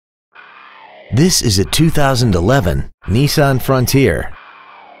This is a 2011 Nissan Frontier.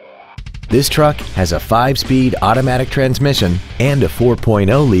 This truck has a 5-speed automatic transmission and a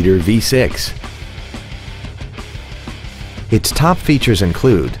 4.0-liter V6. Its top features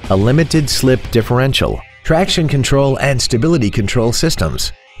include a limited slip differential, traction control and stability control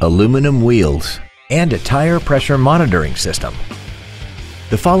systems, aluminum wheels, and a tire pressure monitoring system.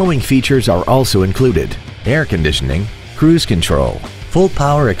 The following features are also included: air conditioning, cruise control, full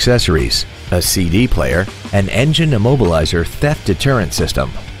power accessories, a CD player, an engine immobilizer theft deterrent system,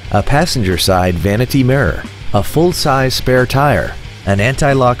 a passenger side vanity mirror, a full-size spare tire, an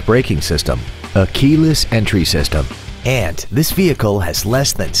anti-lock braking system, a keyless entry system, and this vehicle has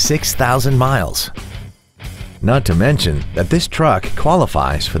less than 6,000 miles. Not to mention that this truck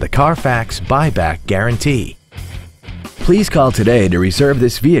qualifies for the Carfax buyback guarantee. Please call today to reserve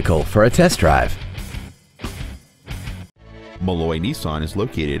this vehicle for a test drive. Melloy Nissan is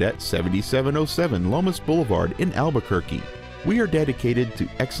located at 7707 Lomas Blvd in Albuquerque. We are dedicated to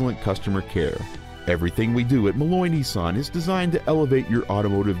excellent customer care. Everything we do at Melloy Nissan is designed to elevate your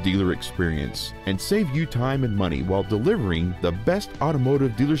automotive dealer experience and save you time and money while delivering the best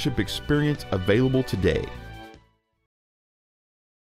automotive dealership experience available today.